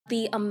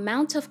The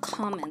amount of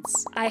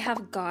comments I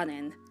have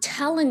gotten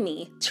telling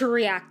me to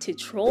react to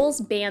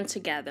Trolls band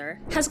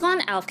together has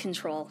gone out of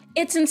control.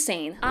 It's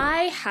insane.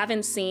 I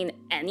haven't seen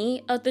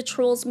any of the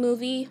Trolls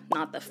movie,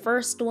 not the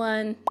first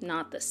one,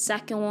 not the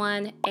second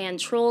one, and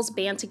Trolls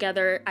band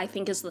together I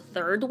think is the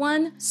third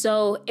one.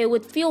 So it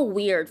would feel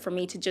weird for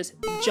me to just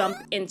jump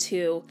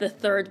into the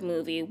third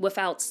movie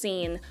without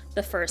seeing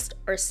the first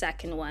or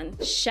second one.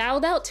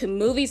 Shout out to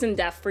Movies in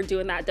Depth for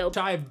doing that though.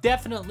 I've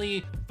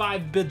definitely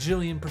 5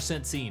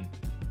 bajillion% seen.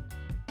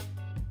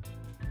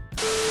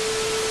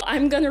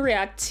 I'm gonna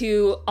react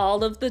to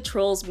all of the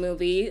Trolls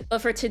movie,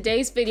 but for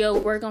today's video,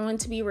 we're going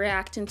to be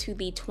reacting to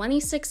the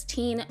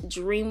 2016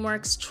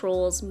 DreamWorks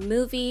Trolls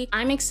movie.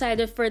 I'm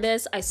excited for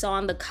this. I saw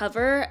on the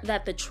cover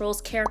that the Trolls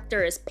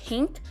character is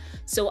pink,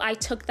 so I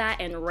took that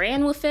and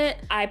ran with it.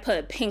 I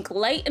put pink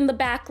light in the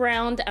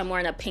background. I'm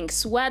wearing a pink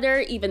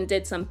sweater, even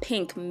did some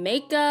pink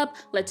makeup.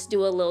 Let's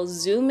do a little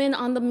zoom in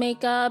on the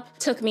makeup.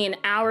 Took me an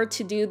hour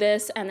to do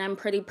this, and I'm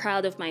pretty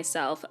proud of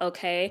myself,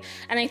 okay?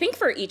 And I think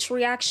for each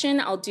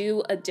reaction, I'll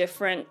do a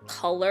different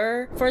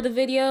color for the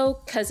video,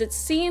 because it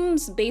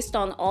seems based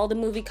on all the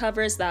movie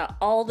covers that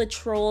all the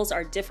Trolls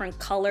are different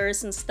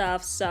colors and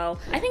stuff, so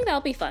I think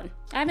that'll be fun.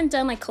 I haven't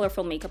done like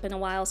colorful makeup in a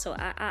while, so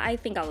I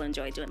think I'll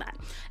enjoy doing that.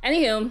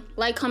 Anywho,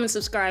 like, comment,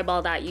 subscribe,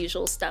 all that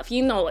usual stuff.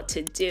 You know what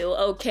to do,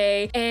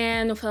 okay?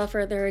 And without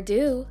further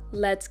ado,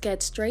 let's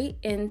get straight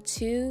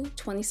into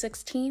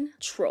 2016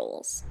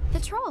 Trolls. The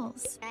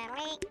Trolls.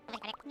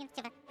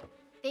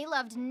 They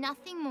loved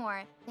nothing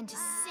more than to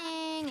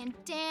sing and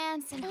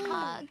dance and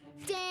hug.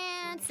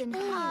 Dance and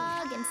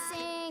hug and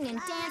sing and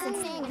dance and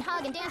sing and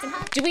hug and dance and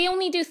hug. Do we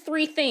only do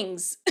 3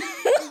 things?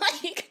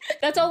 Like,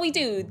 that's all we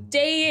do.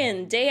 Day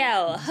in, day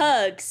out,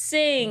 hug,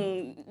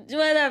 sing,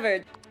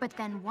 whatever. But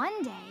then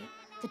one day,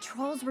 the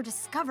Trolls were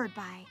discovered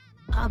by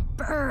a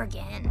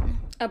Bergen.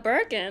 A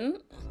Bergen?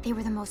 They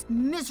were the most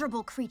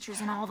miserable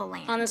creatures in all the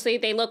land. Honestly,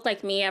 they look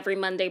like me every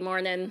Monday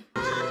morning.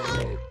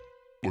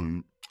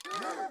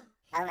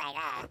 Oh my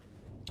god.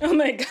 Oh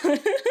my god.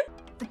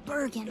 The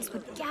Bergens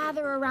would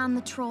gather around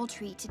the troll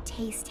tree to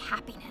taste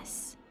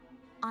happiness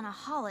on a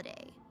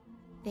holiday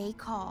they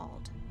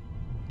called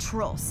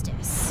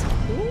Trollstis.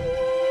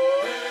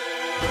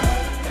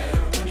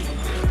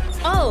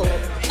 Oh,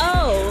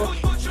 oh.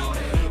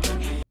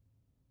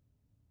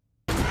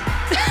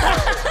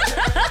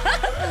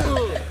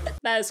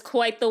 That is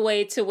quite the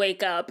way to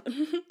wake up.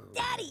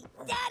 Daddy,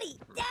 daddy,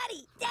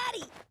 daddy,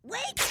 daddy, wake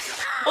up!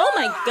 Oh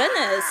my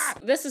goodness.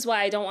 This is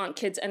why I don't want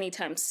kids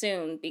anytime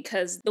soon,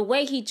 because the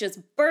way he just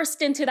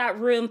burst into that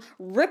room,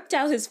 ripped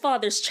out his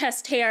father's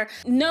chest hair,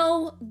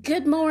 no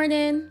good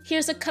morning,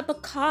 here's a cup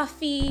of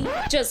coffee,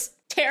 just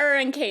terror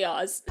and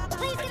chaos.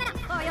 Please give it up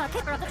for your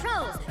keeper of the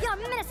trolls, your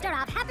minister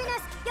of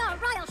happiness, your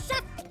royal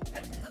chef.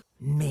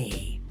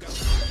 Me.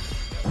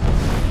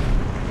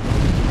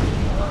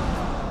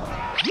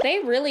 They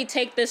really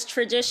take this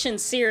tradition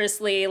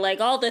seriously,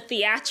 like all the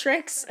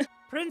theatrics.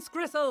 Prince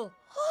Gristle!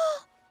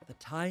 The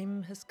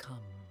time has come.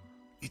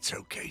 It's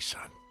okay,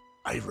 son.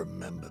 I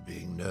remember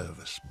being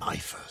nervous my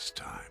first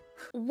time.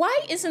 Why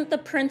isn't the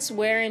prince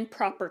wearing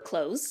proper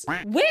clothes?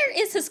 Where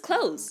is his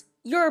clothes?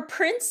 You're a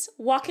prince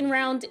walking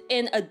around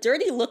in a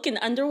dirty looking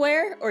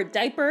underwear or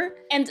diaper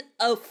and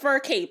a fur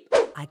cape.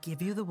 I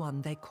give you the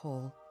one they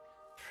call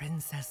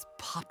Princess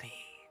Poppy.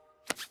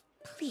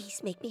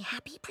 Please make me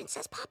happy,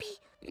 Princess Poppy.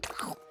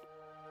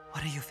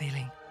 What are you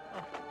feeling?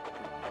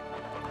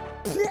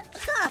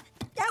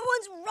 That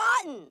one's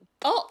rotten.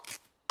 Oh,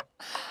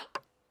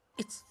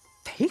 It's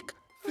fake?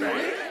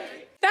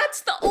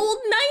 that's the old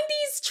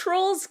 90s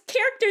Trolls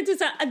character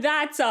design.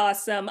 That's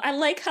awesome. I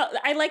like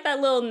that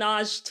little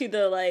nod to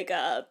the like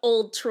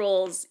old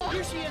Trolls.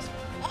 Here she is.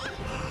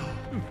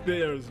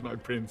 There's my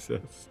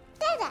princess.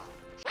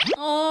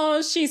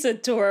 Oh, she's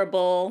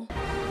adorable.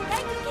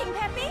 Thank you, King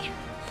Peppy.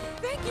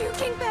 Thank you,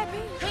 King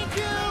Peppy. Thank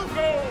you. No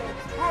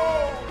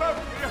troll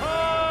left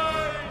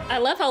behind. I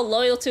love how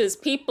loyal to his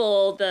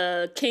people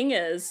the king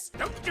is.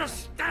 Don't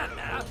just stand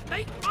there.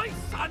 Make my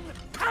son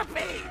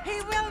happy.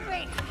 He will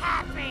be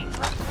happy.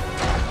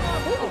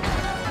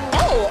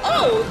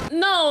 Oh,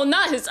 no,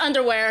 not his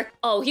underwear.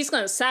 Oh, he's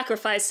gonna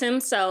sacrifice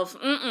himself.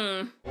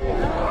 Mm-mm.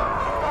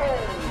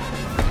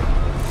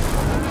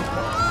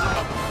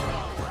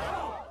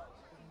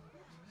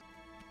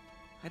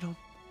 I don't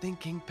think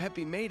King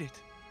Peppy made it.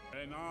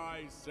 And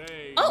I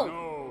say Oh.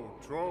 no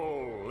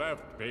troll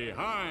left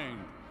behind.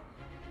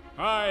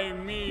 I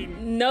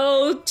mean,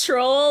 No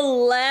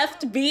troll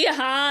left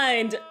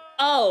behind.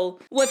 Oh,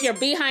 with your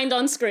behind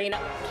on screen.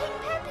 King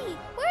Peppy,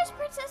 where's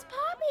Princess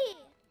Poppy?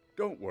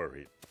 don't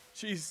worry.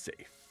 She's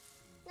safe.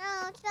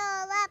 No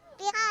troll left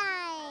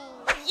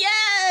behind.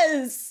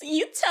 Yes!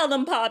 You tell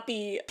them,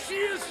 Poppy. She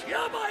is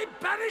hereby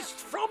banished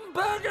from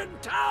Bergen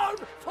town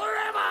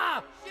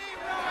forever.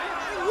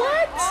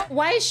 What?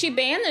 Why is she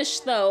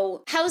banished,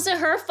 though? How is it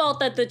her fault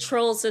that the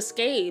trolls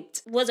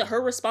escaped? Was it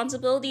her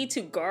responsibility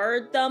to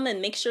guard them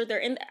and make sure they're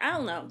in the— I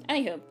don't know.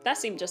 Anywho, that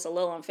seemed just a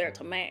little unfair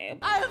to me.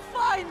 I'll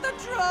find the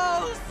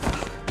trolls!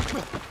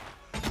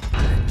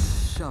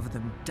 Shove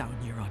them down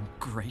your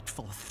ungrateful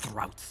ungrateful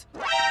throats.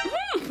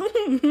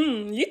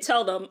 You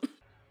tell them.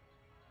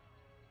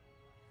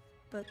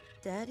 But,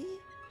 Daddy?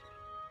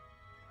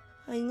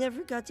 I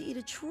never got to eat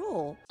a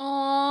troll.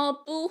 Aw,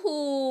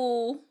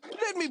 boo-hoo.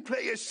 Let me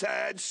play a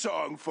sad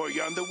song for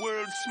you on the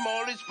world's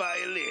smallest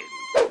violin.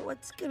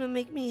 What's gonna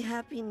make me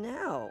happy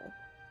now?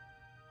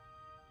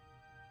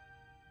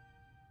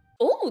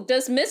 Oh,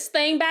 does Miss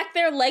Thing back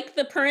there like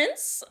the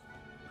prince?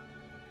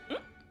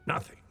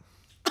 Nothing.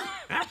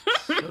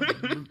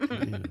 Absolutely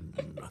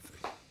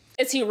nothing.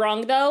 Is he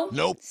wrong, though?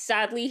 Nope.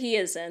 Sadly, he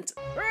isn't.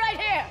 Right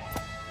here.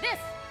 This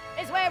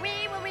is where we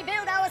will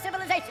rebuild our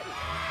civilization.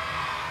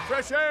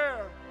 Fresh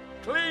air,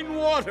 clean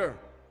water,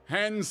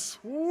 and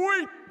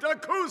sweet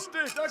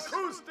acoustic.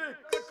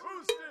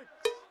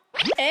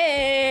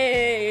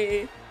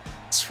 Hey!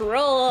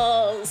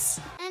 Trolls!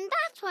 And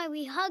that's why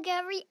we hug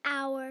every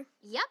hour.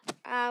 Yep.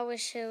 I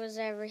wish it was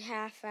every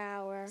half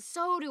hour.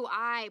 So do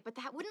I, but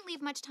that wouldn't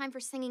leave much time for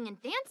singing and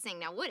dancing,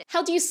 now would it?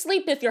 How do you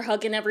sleep if you're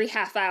hugging every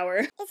half hour?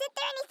 Isn't there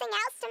anything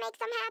else to make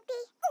them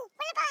happy? Ooh,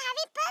 what about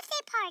having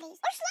birthday parties?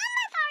 Or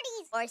slumber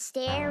parties? Or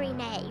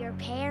staring at your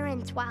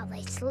parents while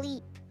they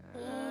sleep?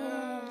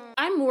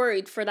 I'm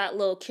worried for that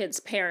little kid's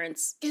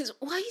parents. Because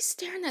why are you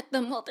staring at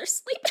them while they're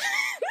sleeping?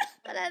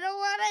 But I don't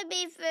want to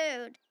be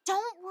food.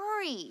 Don't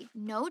worry.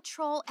 No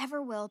troll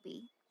ever will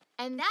be.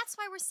 And that's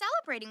why we're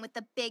celebrating with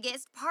the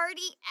biggest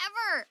party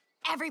ever.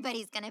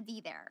 Everybody's gonna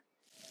be there.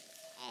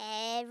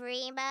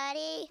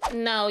 Everybody?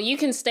 No, you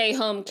can stay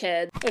home,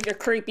 kid, with your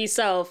creepy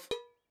self.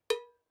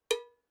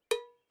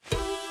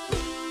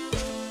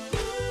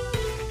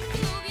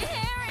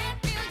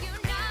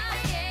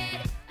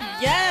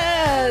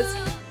 Yes!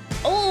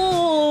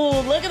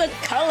 Oh, look at the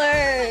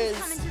colors!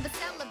 Coming to the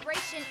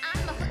celebration,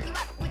 I'ma hook you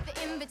up with the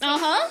invitation.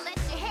 Uh-huh. Let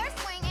your hair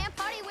swing and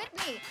party with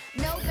me.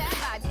 No bad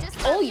vibes, just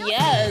Oh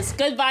yes,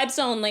 good vibes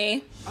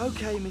only.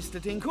 Okay,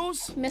 Mr.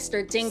 Dinkles.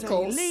 Mr.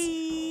 Dinkles. Say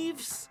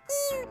leaves.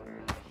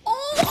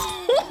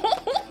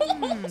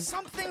 Oh!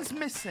 Something's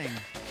missing.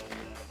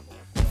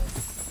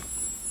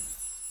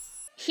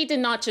 He did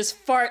not just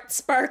fart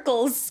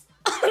sparkles.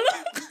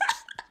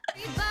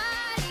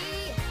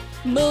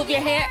 Move your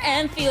hair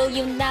and feel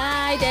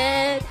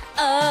united.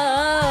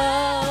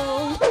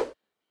 Oh.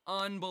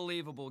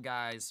 Unbelievable,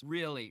 guys.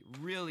 Really,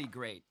 really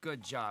great.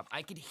 Good job.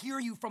 I could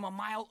hear you from a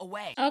mile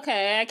away.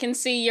 Okay, I can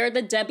see you're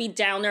the Debbie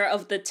Downer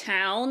of the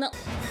town. The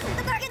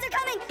Bergens are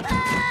coming!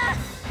 Ah!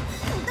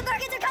 The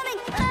Bergens are coming!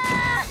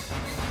 Ah!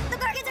 The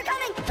Bergens are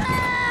coming!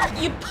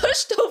 Ah! You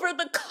pushed over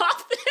the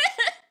coffin.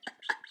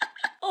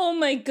 Oh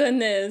my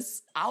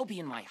goodness. I'll be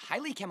in my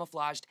highly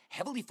camouflaged,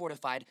 heavily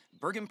fortified,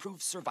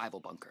 Bergen-proof survival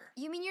bunker.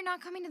 You mean you're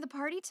not coming to the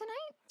party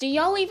tonight? Do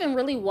y'all even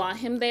really want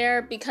him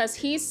there? Because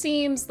he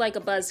seems like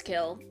a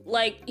buzzkill.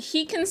 Like,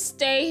 he can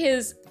stay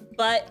his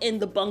butt in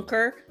the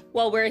bunker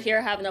while we're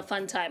here having a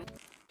fun time.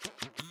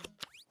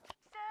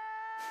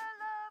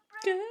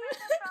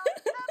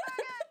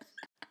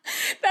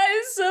 That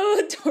is so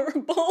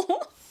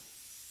adorable.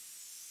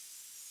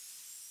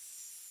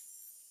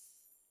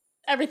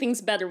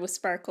 Everything's better with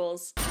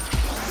sparkles.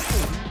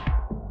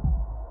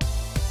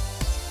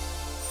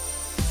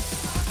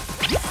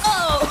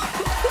 Oh!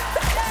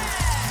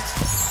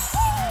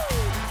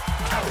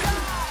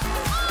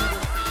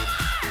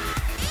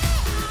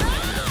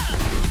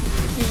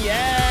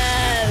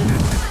 Yes!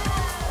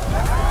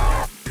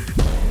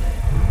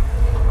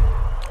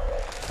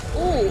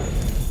 Ooh.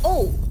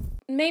 Oh,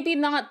 maybe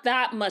not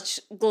that much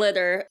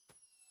glitter.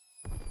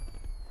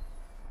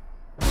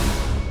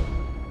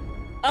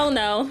 Oh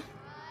no.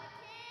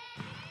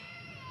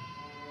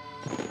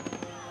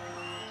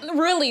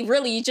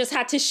 Really, you just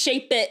had to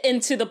shape it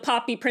into the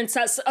Poppy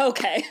Princess.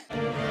 Okay.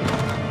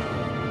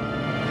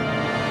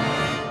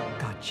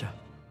 Gotcha.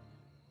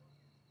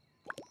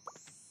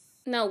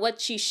 No, what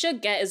she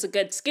should get is a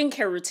good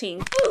skincare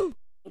routine.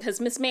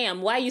 Because, Miss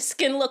Ma'am, why your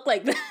skin look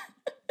like that?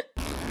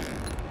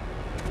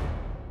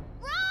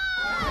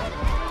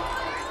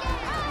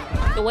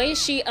 The way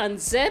she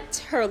unzipped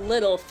her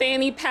little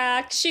fanny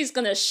pack, she's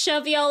gonna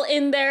shove y'all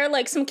in there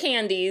like some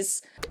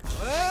candies.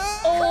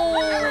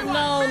 Oh,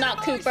 no,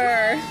 not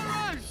Cooper. No!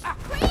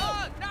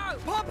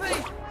 Poppy!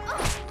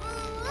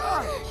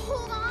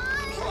 Hold on.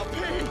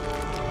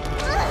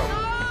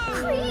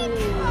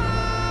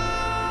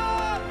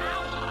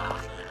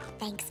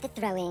 Thanks for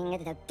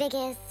throwing the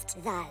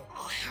biggest, the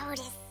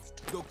loudest.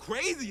 The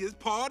craziest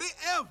party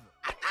ever.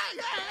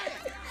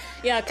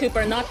 Yeah,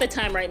 Cooper, not the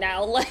time right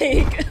now.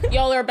 Like,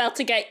 y'all are about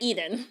to get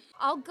eaten.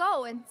 I'll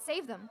go and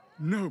save them.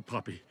 No,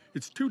 Poppy,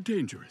 it's too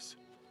dangerous.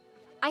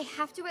 I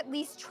have to at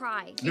least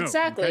try. No,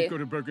 Exactly. you can't go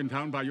to Bergen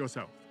Town by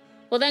yourself.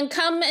 Well, then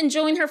come and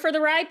join her for the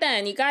ride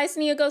then. You guys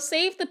need to go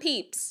save the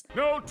peeps.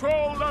 No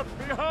troll left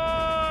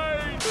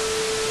behind!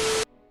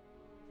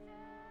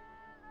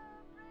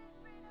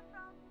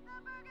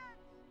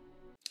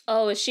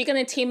 Oh, is she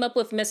gonna team up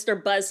with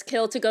Mr.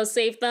 Buzzkill to go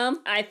save them?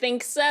 I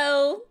think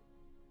so.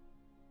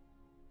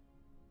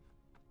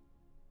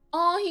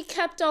 Oh, he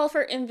kept all of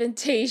her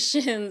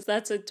invitations.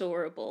 That's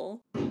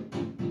adorable.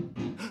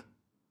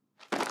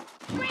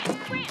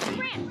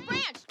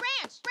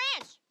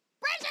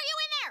 Branch, are you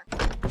in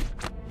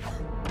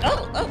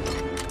Oh.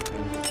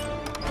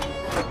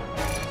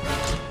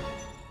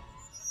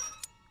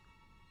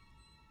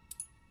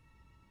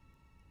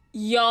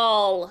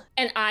 Y'all,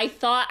 and I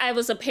thought I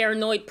was a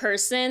paranoid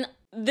person.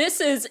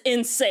 This is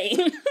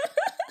insane.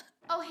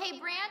 Oh, hey,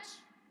 Branch.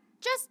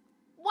 Just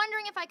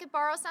wondering if I could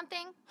borrow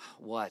something?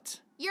 What?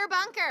 Your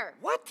bunker.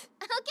 What?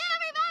 Okay,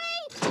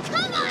 everybody,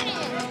 come on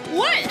in.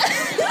 What?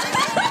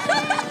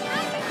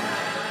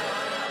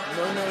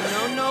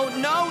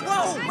 No.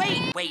 Whoa,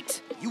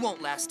 wait. You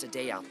won't last a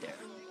day out there.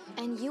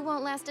 And you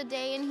won't last a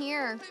day in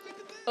here.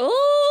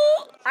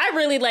 Oh, I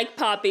really like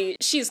Poppy.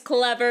 She's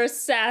clever,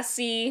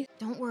 sassy.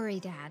 Don't worry,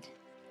 Dad.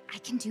 I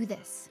can do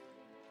this.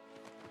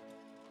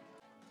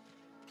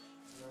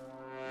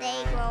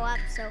 They grow up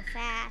so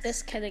fast.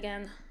 This kid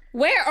again.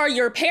 Where are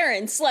your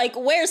parents? Like,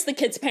 where's the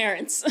kid's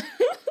parents? See you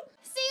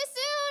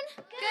soon.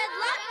 Good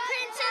luck,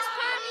 Princess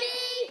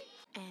Poppy.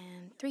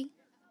 And 3,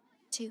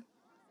 2,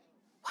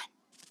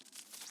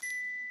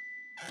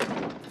 1.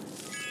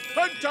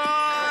 Fun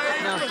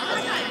time!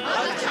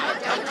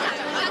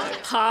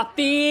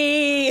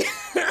 Poppy!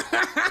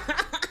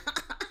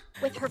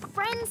 With her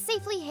friends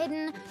safely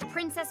hidden,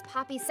 Princess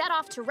Poppy set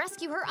off to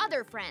rescue her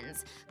other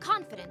friends,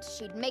 confident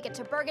she'd make it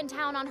to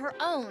Bergentown on her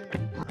own.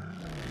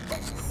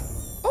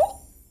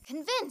 Oh!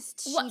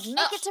 Convinced What? she'd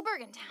make it to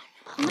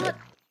Bergentown. Not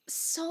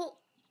so...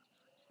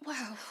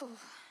 Wow.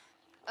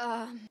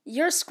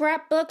 Your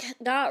scrapbook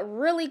got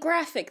really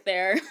graphic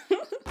there.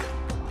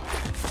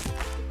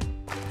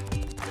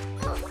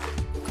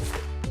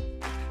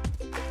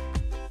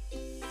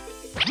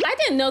 I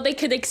didn't know they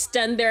could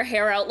extend their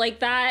hair out like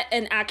that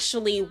and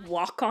actually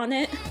walk on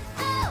it.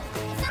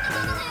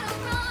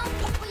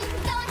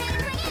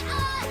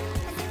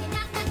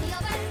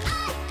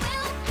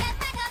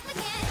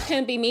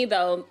 Can't be me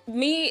though.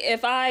 Me,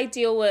 if I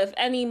deal with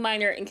any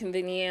minor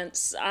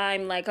inconvenience,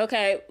 I'm like,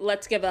 okay,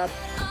 let's give up.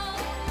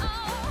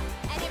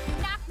 And if you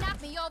knock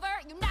me over,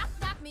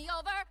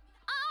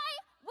 I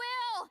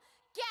will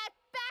get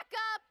back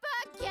up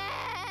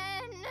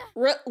again.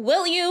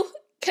 Will you?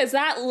 Cause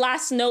that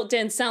last note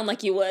didn't sound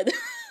like you would.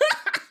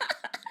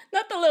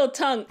 Not the little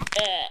tongue.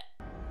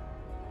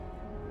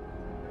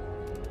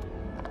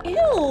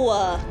 Ew.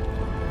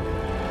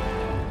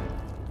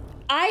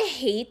 I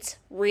hate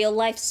real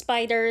life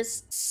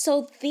spiders,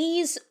 so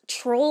these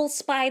troll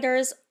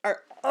spiders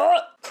are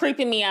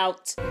creeping me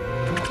out.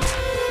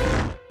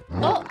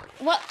 Oh,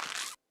 what?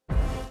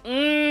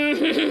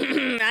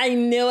 I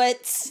knew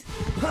it.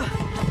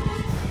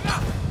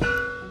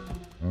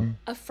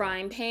 A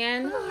frying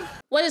pan?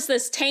 What is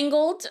this,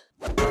 Tangled?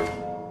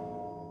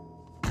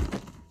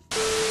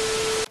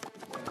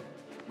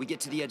 We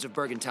get to the edge of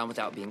Bergentown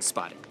without being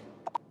spotted.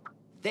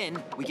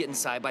 Then we get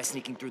inside by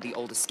sneaking through the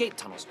old escape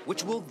tunnels,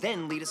 which will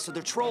then lead us to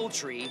the troll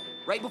tree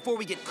right before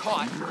we get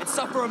caught and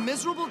suffer a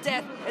miserable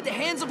death at the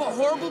hands of a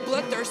horrible,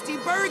 bloodthirsty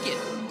Bergen.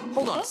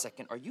 Hold on a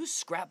second. Are you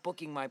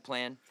scrapbooking my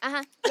plan?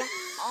 Yeah,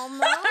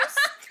 almost.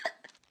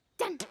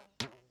 Done.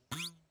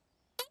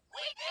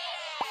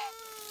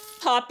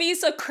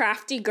 Poppy's a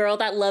crafty girl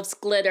that loves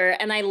glitter,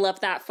 and I love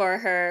that for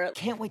her.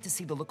 Can't wait to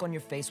see the look on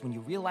your face when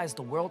you realize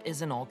the world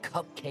isn't all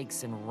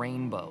cupcakes and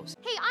rainbows.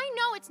 Hey, I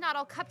know it's not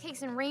all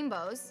cupcakes and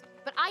rainbows,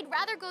 but I'd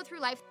rather go through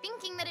life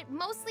thinking that it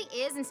mostly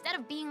is instead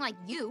of being like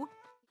you.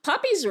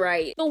 Poppy's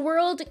right. The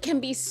world can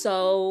be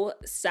so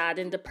sad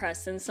and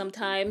depressing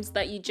sometimes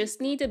that you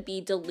just need to be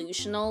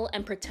delusional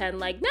and pretend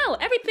like, no,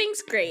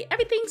 everything's great,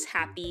 everything's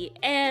happy,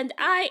 and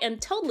I am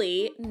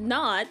totally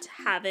not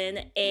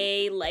having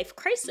a life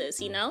crisis,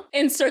 you know?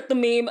 Insert the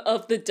meme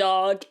of the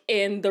dog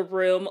in the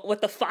room with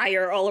the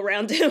fire all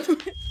around him.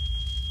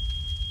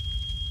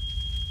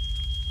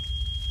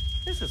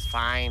 This is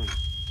fine.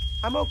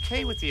 I'm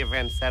okay with the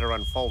events that are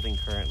unfolding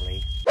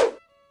currently.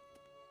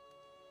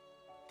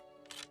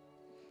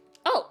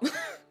 Oh.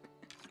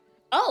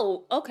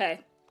 Oh, okay.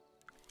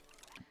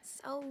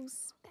 So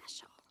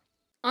special.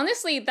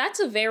 Honestly, that's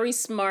a very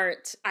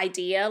smart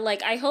idea.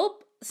 Like, I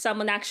hope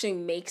someone actually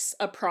makes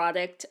a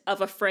product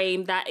of a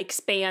frame that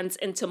expands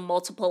into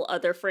multiple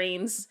other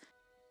frames.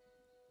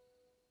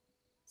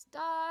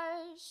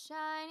 Stars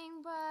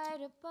shining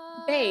bright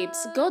above.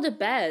 Babes, go to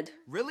bed.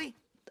 Really?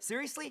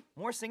 Seriously?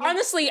 More singing?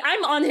 Honestly,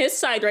 I'm on his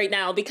side right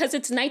now because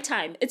it's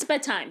nighttime. It's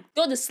bedtime.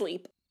 Go to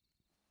sleep.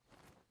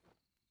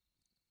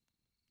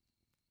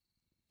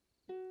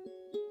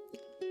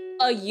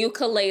 A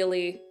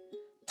ukulele.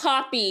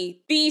 Poppy,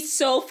 be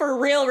so for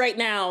real right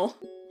now.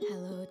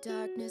 Hello,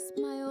 darkness,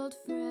 my old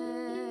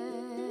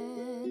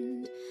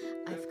friend.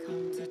 I've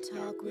come to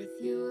talk with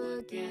you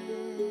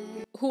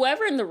again.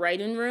 Whoever in the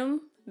writing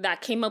room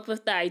that came up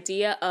with the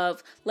idea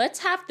of let's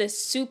have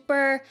this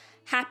super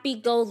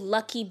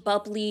happy-go-lucky,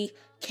 bubbly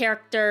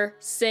character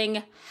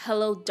sing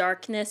Hello,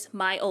 Darkness,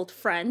 my old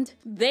friend.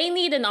 They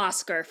need an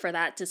Oscar for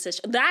that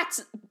decision.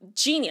 That's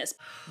genius.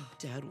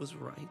 Dad was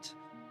right.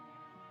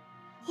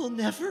 We'll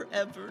never,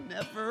 ever,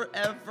 never,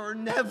 ever,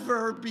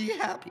 never be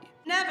happy.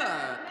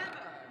 Never.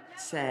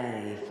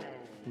 Say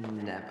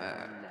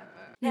never.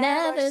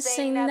 Never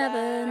say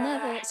never,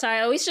 never. Sorry,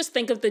 I always just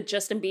think of the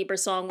Justin Bieber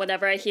song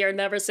whenever I hear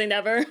Never Say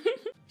Never.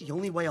 The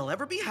only way I'll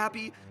ever be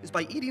happy is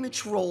by eating a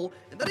troll,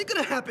 and that ain't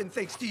gonna happen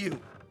thanks to you.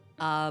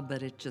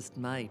 But it just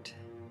might,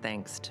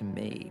 thanks to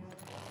me.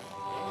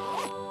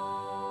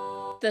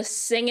 The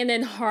singing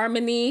in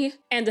harmony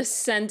and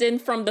ascending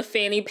from the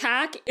fanny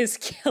pack is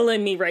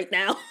killing me right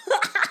now.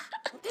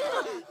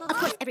 Of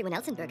course, everyone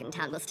else in Bergen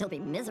Town will still be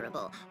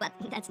miserable, but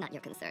that's not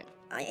your concern.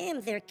 I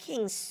am their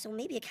king, so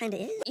maybe it kinda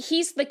is.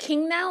 He's the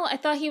king now? I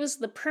thought he was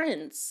the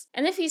prince.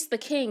 And if he's the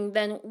king,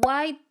 then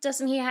why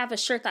doesn't he have a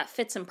shirt that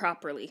fits him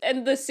properly?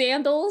 And the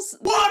sandals?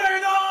 What are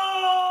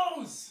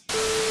those?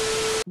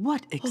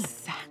 What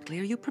exactly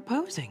are you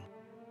proposing?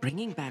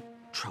 Bringing back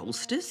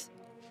Trollstis?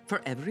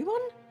 For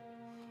everyone?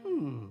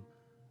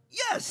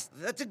 Yes,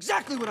 that's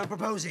exactly what I'm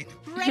proposing.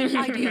 Great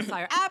idea,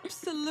 sire.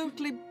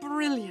 Absolutely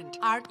brilliant.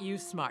 Aren't you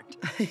smart?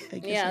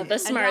 Yeah, the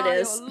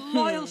smartest. And now your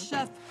loyal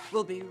chef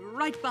will be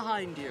right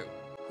behind you.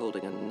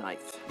 Holding a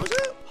knife.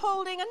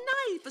 Holding a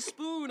knife, a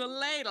spoon, a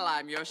ladle.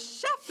 I'm your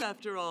chef,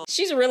 after all.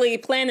 She's really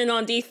planning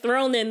on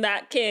dethroning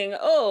that king.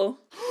 Oh.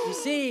 You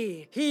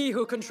see, he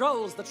who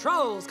controls the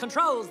trolls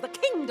controls the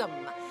kingdom.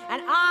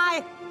 And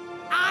I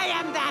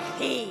am that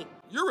he.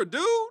 You're a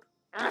dude?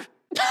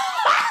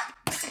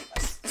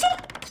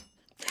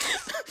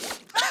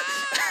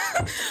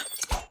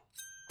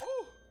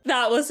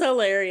 That was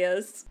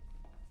hilarious.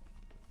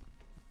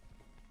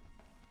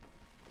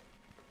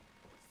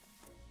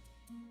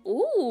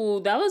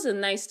 Ooh, that was a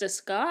nice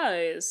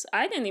disguise.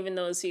 I didn't even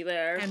notice you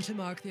there. And to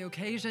mark the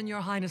occasion, your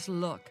highness,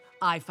 look.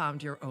 I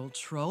found your old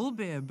troll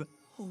bib.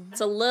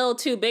 It's a little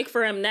too big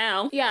for him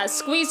now. Yeah,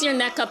 squeeze your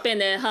neck up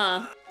in it,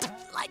 huh?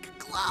 Like a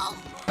glove.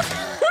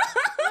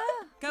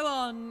 Go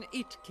on,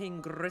 eat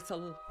King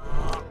Gristle.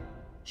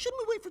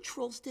 Shouldn't we wait for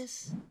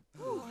Trollstis?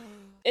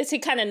 Is he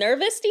kind of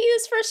nervous to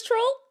use first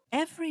troll?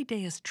 Every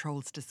day is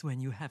Trollstis when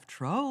you have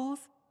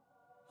trolls.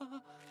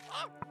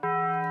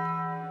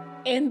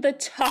 In the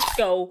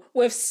taco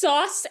with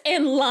sauce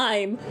and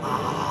lime.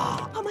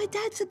 Oh, my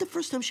dad said the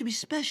first time should be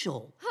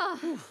special.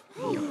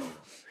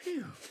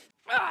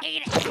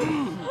 Eat it.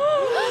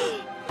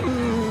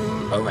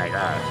 Oh my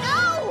god.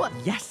 No!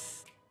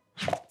 Yes.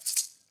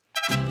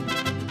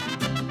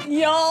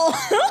 Y'all.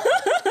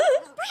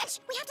 Branch,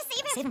 we have to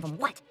save him. Save him from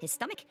what? His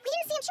stomach? We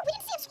didn't see him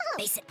swallow.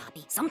 Face it,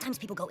 Poppy. Sometimes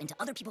people go into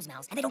other people's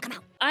mouths and they don't come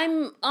out.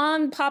 I'm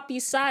on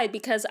Poppy's side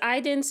because I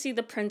didn't see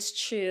the prince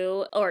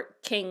chew, or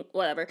king,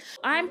 whatever.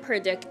 I'm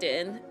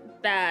predicting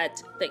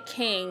that the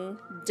king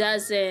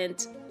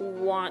doesn't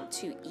want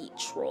to eat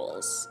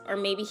trolls. Or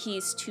maybe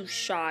he's too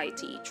shy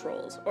to eat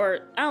trolls.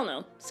 Or, I don't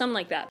know, something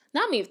like that.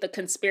 Not me with the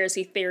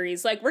conspiracy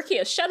theories. Like,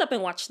 Rukiya, shut up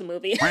and watch the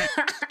movie.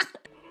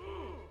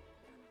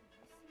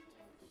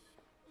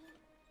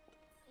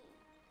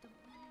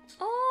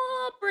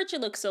 Oh, Bridget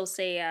looks so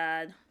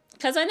sad.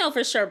 Because I know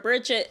for sure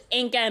Bridget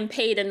ain't getting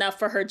paid enough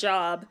for her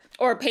job.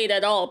 Or paid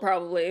at all,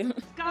 probably.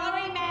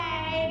 Scullery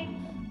maid!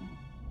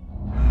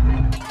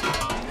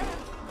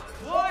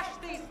 Wash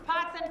these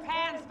pots and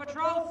pans for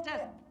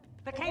Trollstis.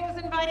 The king's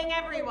inviting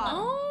everyone.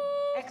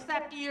 Oh.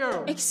 Except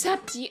you.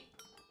 Except you.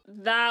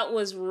 That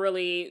was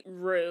really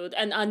rude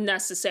and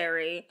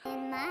unnecessary.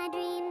 In my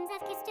dreams,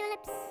 I've kissed your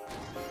lips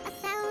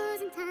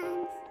 1,000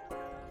 times.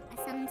 I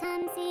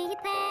sometimes see you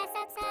pass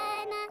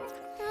outside my door.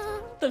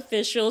 The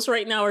visuals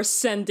right now are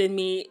sending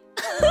me.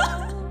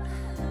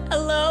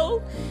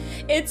 Hello?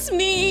 It's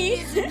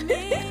me.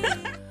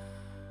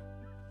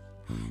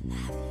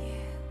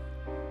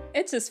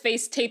 It's his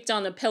face taped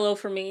on a pillow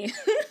for me.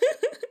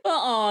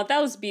 Aw,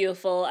 that was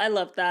beautiful. I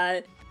love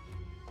that.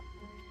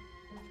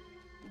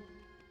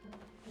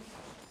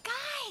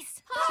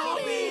 Guys!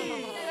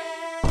 Poppy!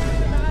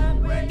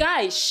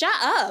 Guys, shut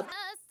up.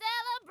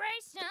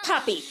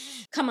 Poppy,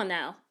 come on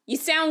now. You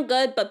sound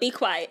good, but be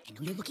quiet. I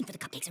know you're looking for the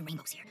cupcakes and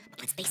rainbows here, but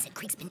let's face it,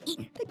 Creek's been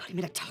eaten. They put him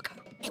in a taco.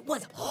 It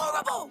was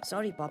horrible.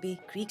 Sorry, Bobby.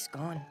 Creek's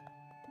gone.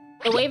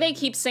 The way they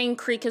keep saying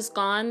Creek is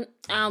gone,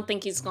 I don't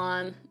think he's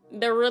gone.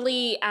 They're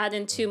really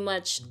adding too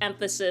much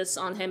emphasis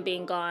on him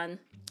being gone.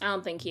 I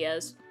don't think he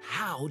is.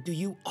 How do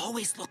you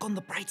always look on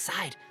the bright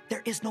side?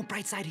 There is no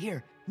bright side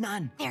here.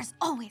 None. There's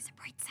always a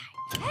bright side.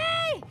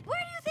 Hey, where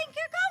do you think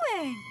you're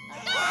going?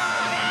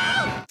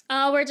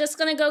 We're just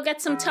gonna go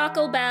get some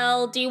Taco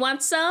Bell. Do you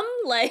want some?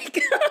 Like...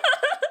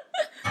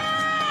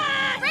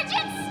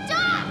 Bridget,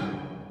 stop!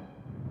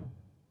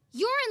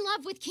 You're in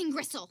love with King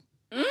Gristle.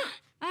 I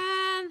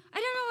don't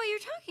know what you're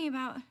talking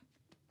about.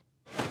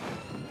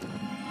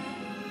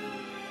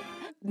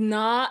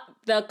 Not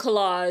the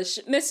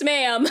collage. Miss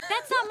Ma'am.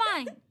 That's not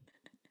mine.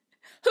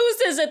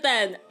 Whose is it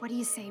then? What do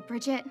you say,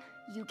 Bridget?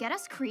 You get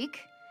us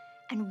Creek,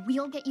 and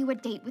we'll get you a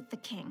date with the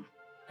king.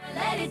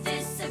 Let it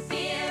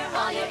disappear,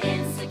 all your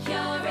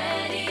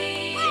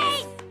insecurity.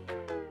 Wait!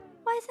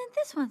 Why isn't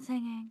this one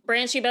singing?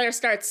 Branch, you better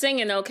start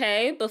singing,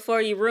 okay?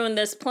 Before you ruin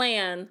this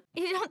plan.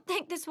 You don't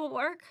think this will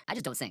work? I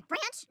just don't sing.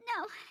 Branch?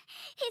 No.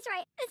 He's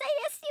right. This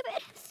idea is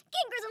stupid.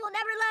 King Gristle will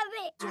never love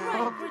me.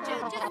 Bridget,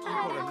 just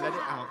Let it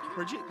out.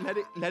 Bridget,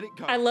 let it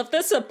go. I love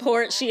the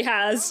support she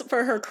has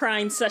for her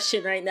crying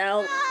session right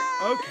now.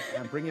 Okay,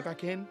 and bring it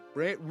back in.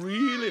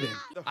 Reel it in.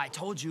 I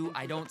told you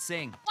I don't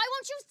sing. Why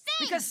won't you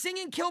Because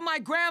singing killed my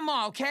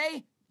grandma,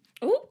 okay?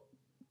 Ooh,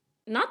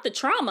 not the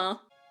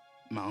trauma.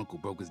 My uncle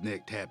broke his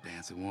neck tap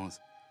dancing once.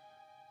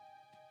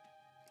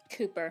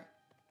 Cooper.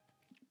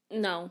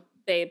 No,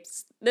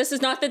 babes. This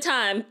is not the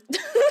time.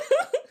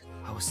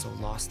 I was so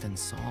lost in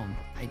song,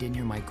 I didn't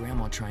hear my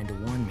grandma trying to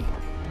warn me.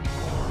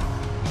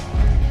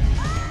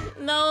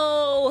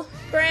 No,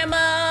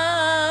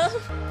 Grandma!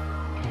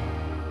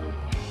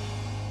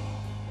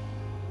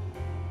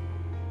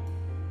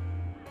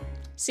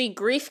 See,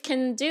 grief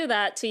can do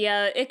that to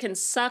ya. It can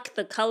suck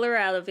the color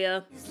out of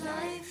you.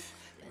 Life,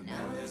 but now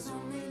there's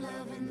only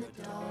love in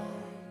the dark.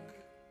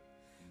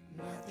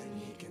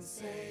 Nothing he can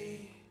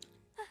say.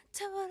 A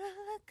total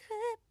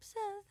eclipse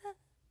of the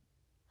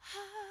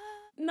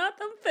heart. Not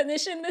them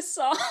finishing this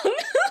song.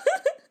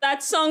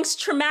 That song's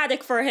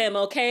traumatic for him,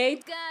 okay?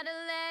 Gotta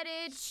let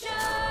it show.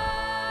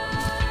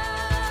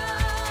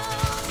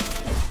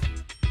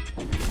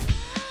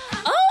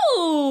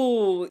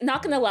 Oh,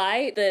 not gonna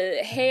lie,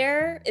 the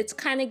hair, it's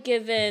kind of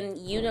given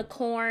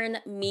unicorn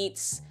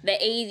meets the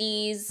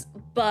 80s,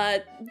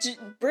 but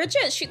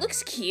Bridget, she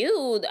looks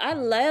cute. I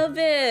love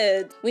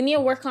it. We need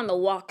to work on the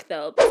walk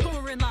though. That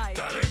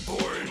ain't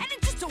boring. And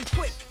it just don't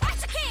quit.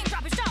 Watch the king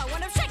drop his jaw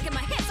when I'm shaking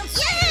my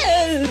hips.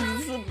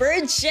 Yes,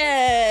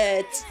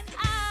 Bridget.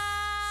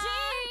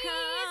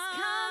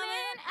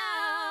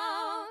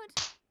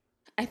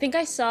 I think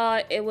I saw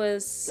it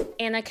was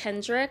Anna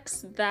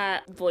Kendrick's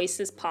that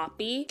voices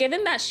Poppy.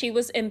 Given that she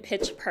was in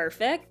Pitch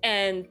Perfect,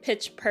 and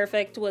Pitch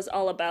Perfect was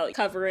all about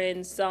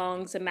covering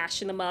songs and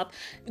mashing them up,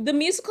 the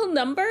musical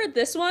number,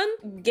 this one,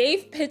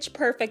 gave Pitch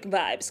Perfect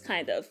vibes,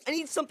 kind of. I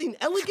need something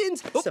elegant,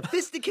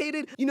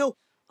 sophisticated, you know,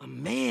 a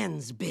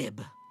man's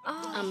bib.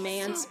 Oh, a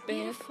man's so bib.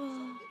 Beautiful.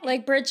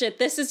 Like, Bridget,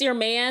 this is your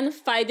man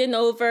fighting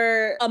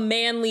over a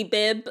manly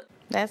bib.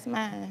 That's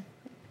mine.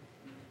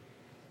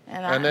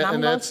 And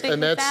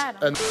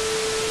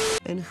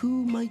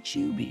who might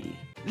you be?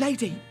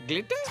 Lady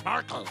Glitter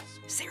Sparkles.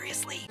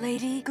 Seriously?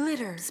 Lady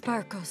Glitter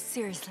Sparkles,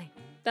 seriously.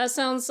 That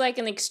sounds like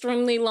an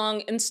extremely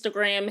long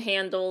Instagram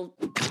handle.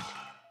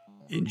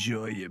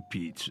 Enjoy your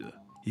pizza.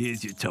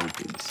 Here's your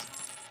tokens.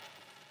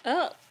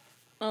 Oh,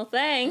 well,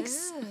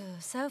 thanks. Ooh,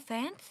 so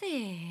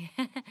fancy.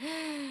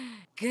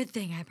 Good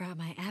thing I brought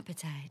my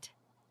appetite.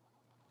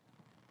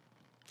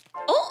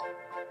 Oh!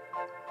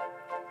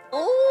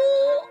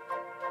 Oh!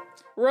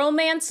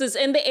 Romance is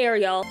in the air,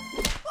 y'all.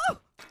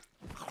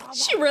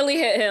 She really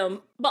hit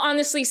him. But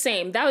honestly,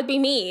 same. That would be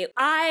me.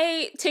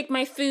 I take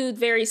my food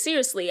very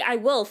seriously. I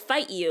will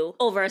fight you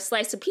over a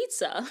slice of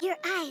pizza. Your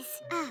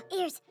eyes,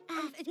 ears,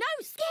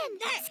 nose,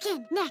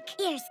 skin, neck,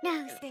 ears,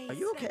 nose. Are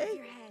you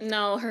okay?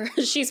 No,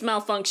 she's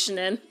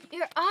malfunctioning.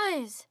 Your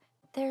eyes,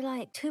 they're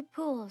like two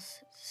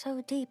pools,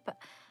 so deep.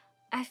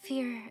 I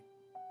fear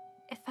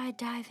if I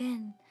dive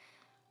in,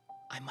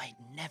 I might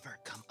never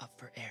come up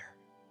for air.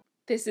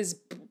 This is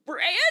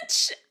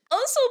Branch.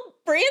 Also,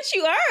 Branch,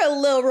 you are a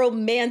little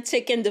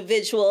romantic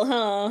individual,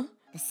 huh?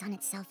 The sun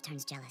itself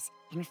turns jealous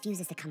and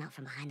refuses to come out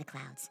from behind the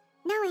clouds,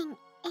 knowing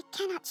it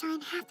cannot shine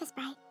half as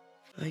bright.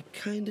 I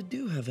kinda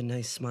do have a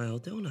nice smile,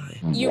 don't I?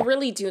 You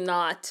really do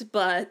not,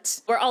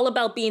 but we're all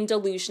about being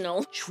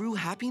delusional. True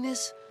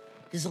happiness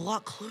is a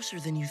lot closer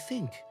than you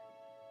think.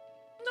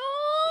 No!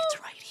 It's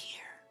right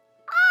here.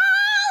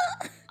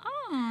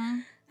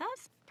 oh,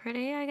 that's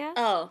pretty, I guess.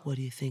 Oh. What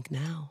do you think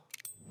now?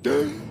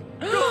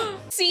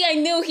 See, I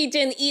knew he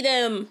didn't eat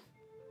him.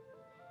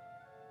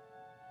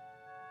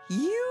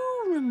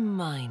 You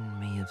remind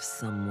me of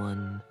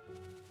someone.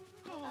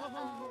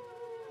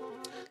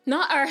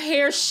 Not our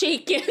hair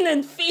shaking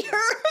in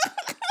fear.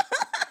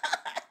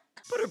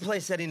 Put her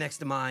place setting next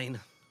to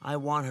mine. I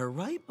want her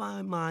right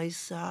by my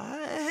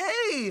side.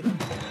 Hey!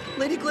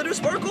 Lady Glitter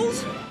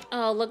Sparkles?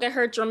 Oh, look at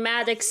her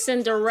dramatic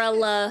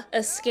Cinderella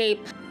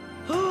escape.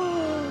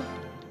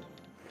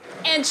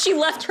 And she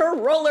left her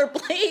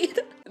rollerblade.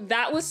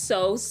 That was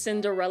so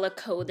Cinderella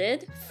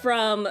coded,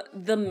 from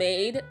the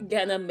maid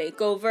getting a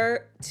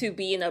makeover to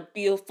being a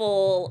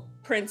beautiful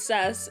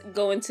princess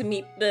going to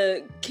meet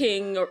the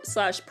king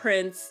slash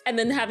prince and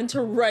then having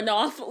to run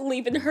off,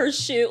 leaving her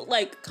shoot.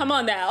 Like, come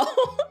on now.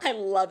 I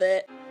love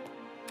it.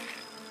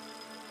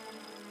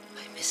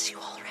 I miss you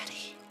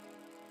already.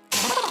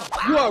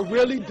 You are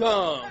really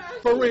dumb,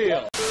 for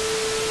real.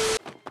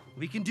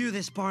 We can do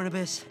this,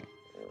 Barnabas.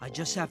 I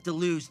just have to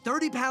lose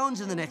 30 pounds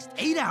in the next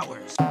 8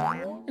 hours.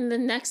 In the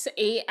next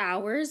 8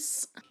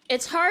 hours?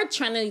 It's hard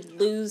trying to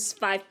lose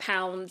 5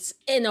 pounds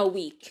in a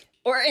week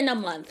or in a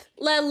month,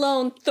 let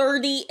alone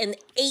 30 in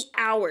 8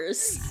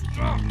 hours.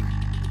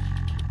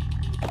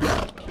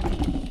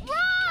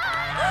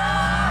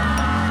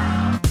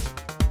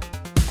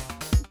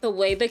 The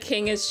way the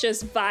king is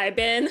just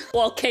vibing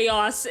while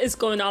chaos is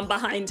going on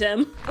behind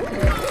him.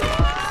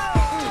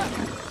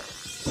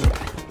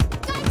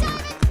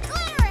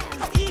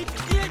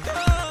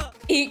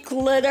 Eat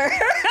glitter.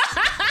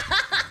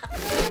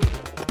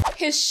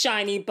 His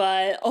shiny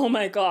butt. Oh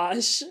my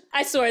gosh.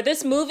 I swear,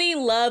 this movie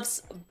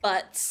loves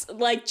butts.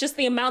 Like, just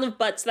the amount of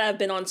butts that have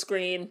been on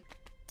screen.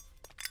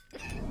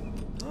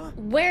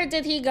 Where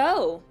did he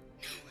go?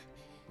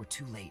 We're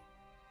too late.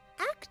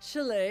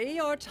 Actually,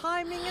 your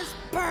timing is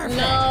perfect.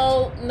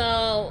 No,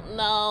 no,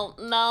 no,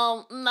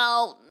 no,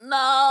 no,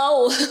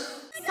 no.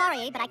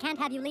 Sorry, but I can't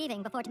have you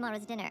leaving before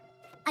tomorrow's dinner.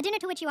 A dinner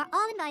to which you are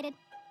all invited.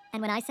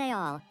 And when I say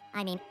all,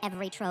 I mean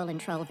every troll in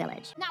Troll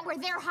Village. Not where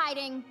they're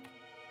hiding.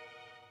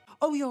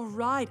 Oh, you're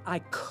right. I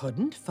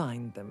couldn't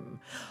find them.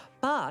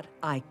 But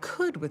I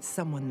could with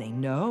someone they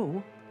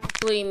know. What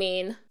do you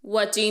mean?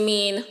 What do you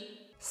mean?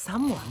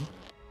 Someone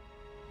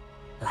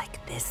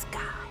like this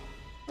guy.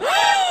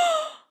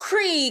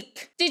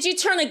 Creek! Did you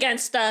turn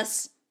against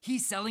us?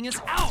 He's selling us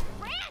out!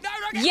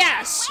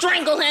 Yeah,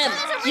 strangle him!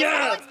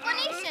 Yeah!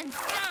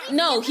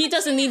 No, he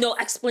doesn't need no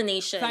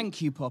explanation.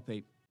 Thank you,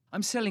 Poppy.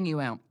 I'm selling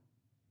you out.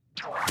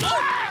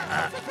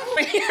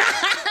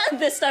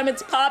 This time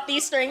it's Poppy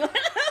strangling.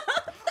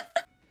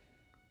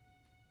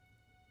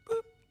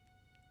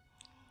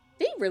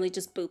 Did he really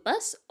just boop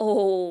us?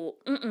 Oh,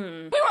 We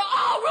were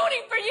all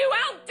rooting for you!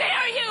 How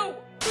dare you!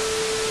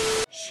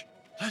 Shh,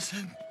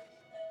 listen.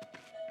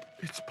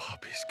 It's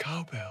Poppy's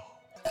cowbell.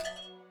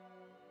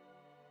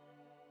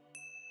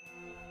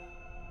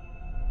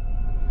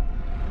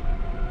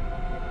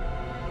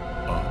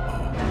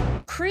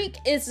 Creek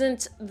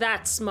isn't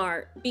that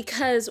smart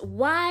because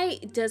why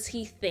does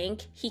he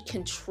think he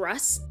can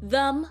trust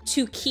them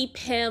to keep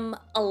him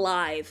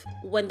alive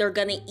when they're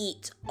gonna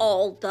eat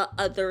all the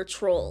other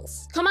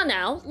trolls? Come on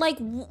now, like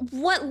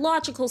what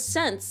logical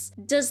sense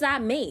does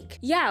that make?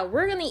 Yeah,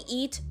 we're gonna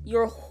eat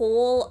your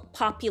whole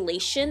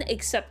population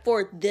except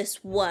for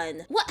this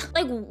one. What,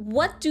 like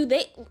what do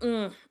they,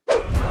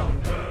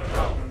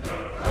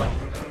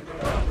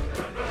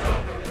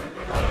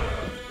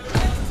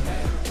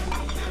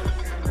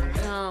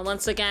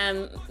 Once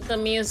again, the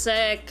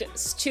music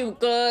is too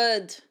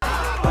good.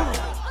 I'm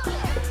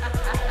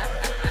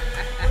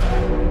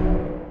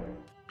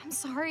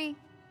sorry.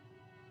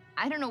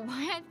 I don't know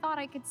why I thought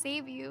I could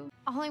save you.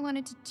 All I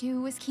wanted to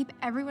do was keep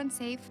everyone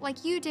safe,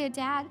 like you did,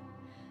 Dad.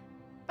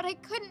 But I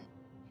couldn't.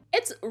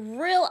 It's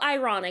real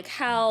ironic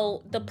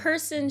how the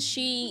person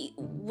she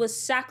was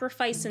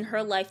sacrificing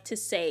her life to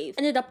save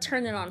ended up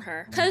turning on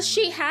her. Because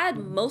she had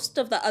most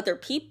of the other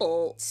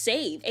people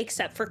saved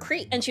except for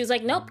Creek. And she was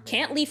like, nope,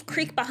 can't leave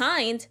Creek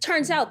behind.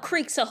 Turns out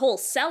Creek's a whole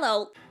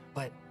sellout.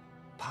 But,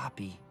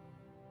 Poppy...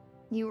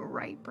 You were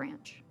right,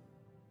 Branch.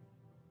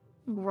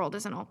 The world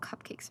isn't all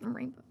cupcakes and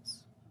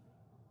rainbows.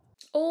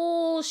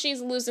 Oh, she's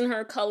losing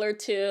her color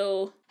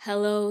too.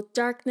 Hello,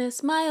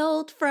 darkness, my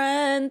old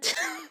friend.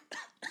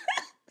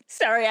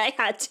 Sorry, I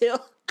had to.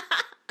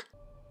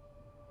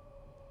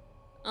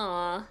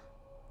 Aw.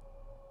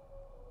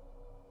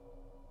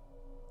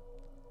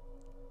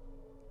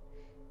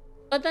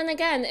 But then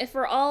again, if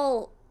we're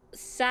all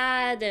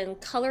sad and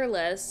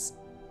colorless,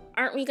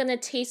 aren't we gonna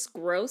taste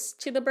gross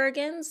to the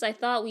Bergens? I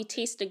thought we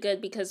tasted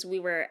good because we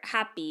were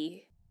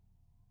happy.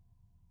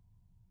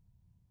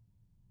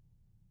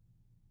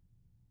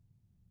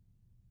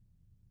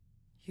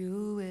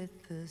 You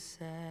with the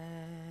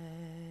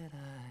sad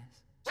eyes.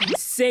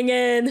 He's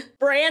singing!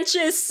 Branch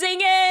is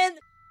singing!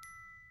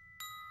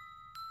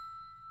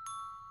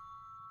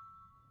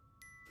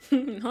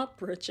 Not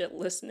Bridget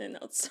listening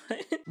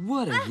outside.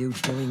 What are you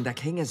doing? The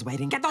king is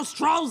waiting. Get those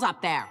trolls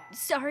up there!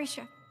 Sorry,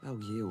 Chef. Oh,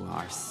 you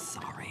are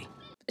sorry.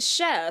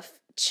 Chef,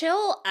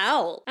 chill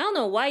out. I don't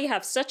know why you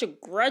have such a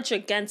grudge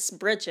against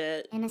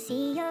Bridget. And I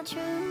see your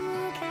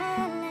true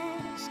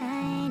colors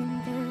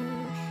shining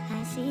through.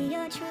 I see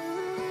your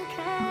true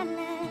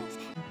colors.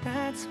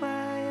 That's why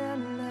I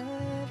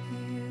love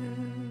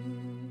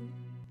you.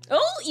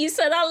 Oh, you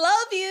said I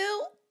love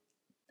you.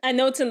 I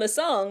know it's in the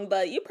song,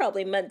 but you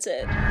probably meant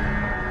it.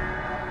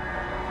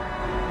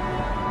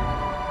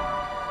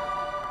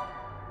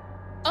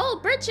 Oh,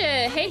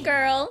 Bridget, hey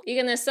girl.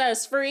 You gonna set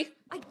us free?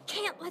 I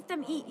can't let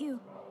them eat you.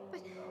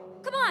 But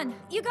come on,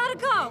 you gotta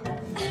go.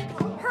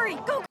 Hurry,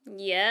 go.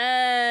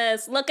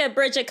 Yes, look at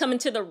Bridget coming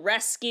to the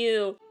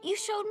rescue. You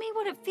showed me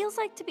what it feels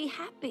like to be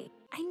happy.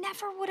 I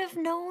never would have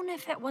known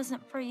if it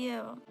wasn't for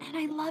you. And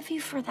I love you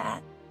for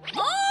that.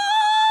 Oh,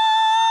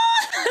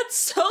 that's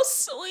so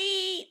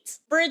sweet.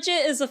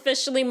 Bridget is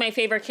officially my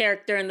favorite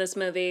character in this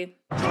movie.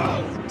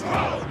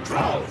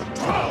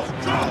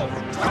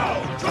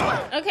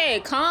 Okay,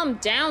 calm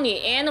down, you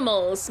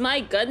animals. My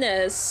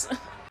goodness.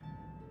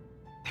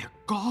 They're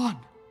gone.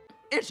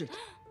 Idget,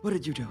 what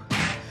did you do?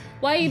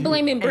 Why are you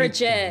blaming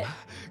Bridget?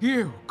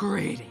 You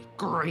greedy,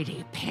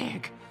 greedy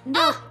pig.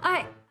 No,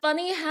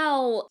 Funny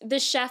how the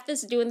chef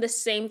is doing the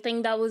same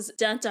thing that was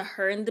done to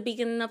her in the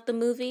beginning of the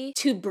movie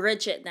to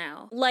Bridget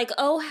now. Like,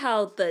 oh,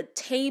 how the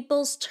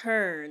tables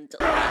turned.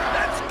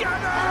 Let's get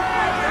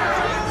her!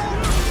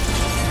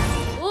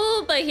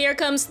 Ooh, but here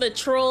comes the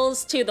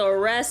trolls to the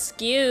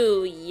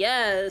rescue.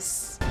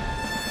 Yes.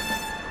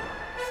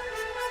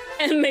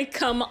 And they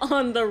come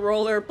on the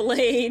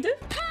rollerblade.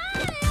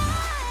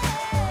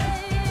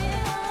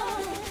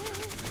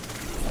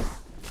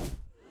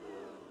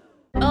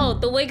 Oh,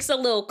 the wig's a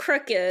little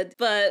crooked,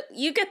 but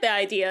you get the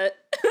idea.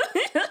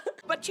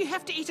 But you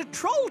have to eat a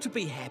troll to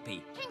be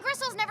happy. King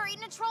Gristle's never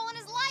eaten a troll in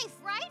his life,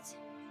 right?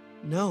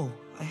 No,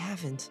 I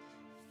haven't.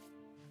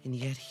 And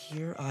yet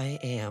here I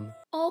am.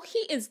 Oh, he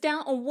is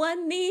down on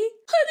one knee,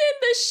 putting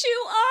the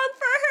shoe on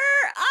for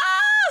her.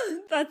 Ah,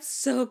 that's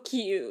so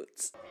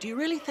cute. Do you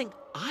really think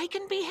I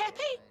can be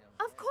happy?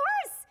 Of course!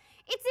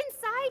 It's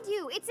inside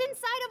you. It's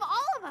inside of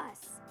all of us.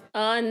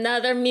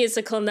 Another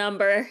musical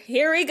number.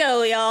 Here we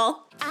go,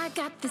 y'all. I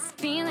got this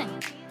feeling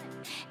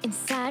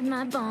inside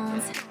my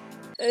bones.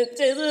 It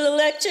is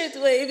electric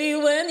wavy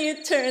when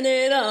you turn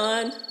it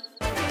on.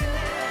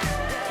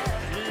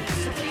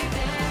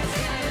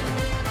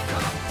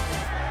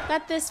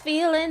 Got this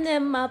feeling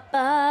in my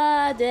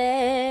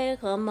body.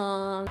 Come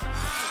on.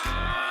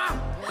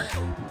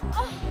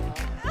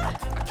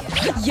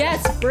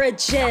 Yes,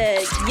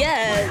 Bridget.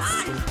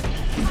 Yes.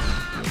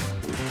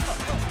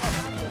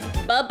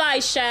 Bye-bye,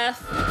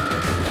 chef.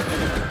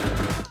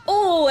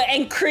 Oh,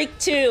 and Creek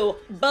too.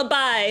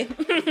 Bye-bye.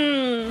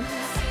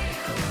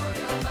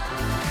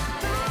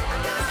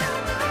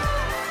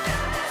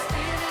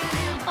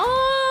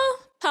 Oh,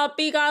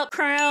 Poppy got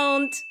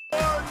crowned.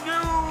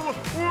 New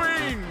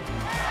queen!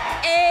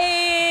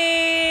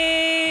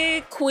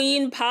 Hey,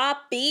 Queen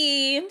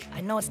Poppy.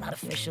 I know it's not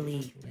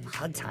officially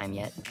hug time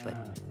yet, but...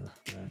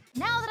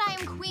 Now that I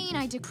am queen,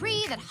 I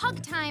decree that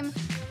hug time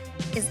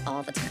is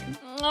all the time.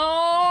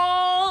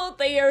 Oh,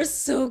 they are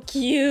so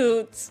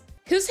cute.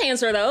 Whose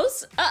hands are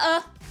those?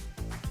 Up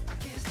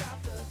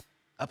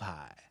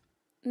high.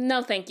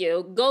 No, thank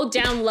you. Go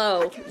down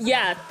low.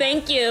 Yeah,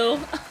 thank you.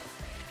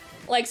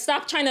 Like,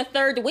 stop trying to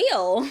third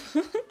wheel.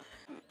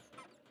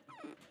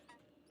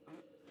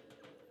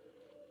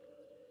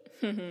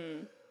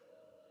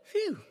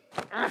 Phew.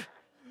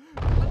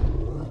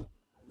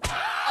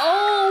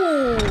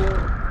 Oh!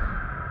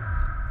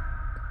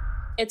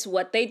 It's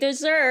what they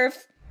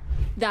deserve.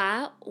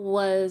 That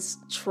was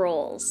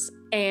Trolls,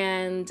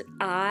 and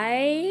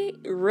I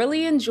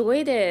really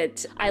enjoyed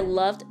it. I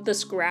loved the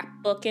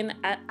scrapbooking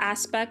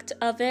aspect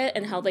of it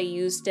and how they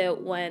used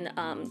it when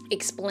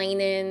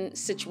explaining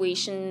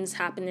situations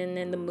happening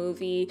in the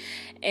movie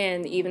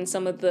and even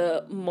some of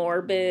the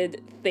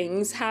morbid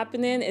things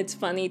happening. It's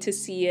funny to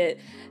see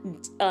it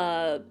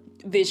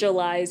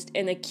visualized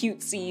in a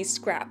cutesy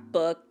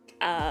scrapbook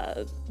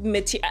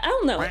material. I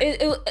don't know.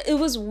 It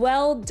was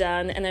well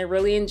done and I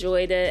really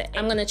enjoyed it.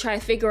 I'm gonna try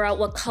to figure out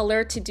what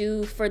color to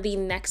do for the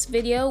next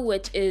video,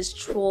 which is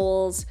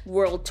Trolls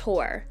World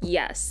Tour.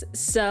 Yes,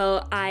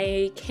 so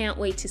I can't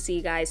wait to see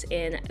you guys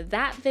in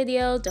that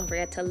video. Don't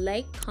forget to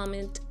like,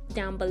 comment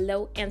down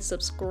below, and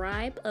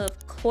subscribe, of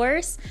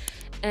course.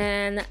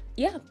 And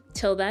yeah,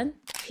 till then,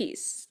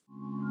 peace.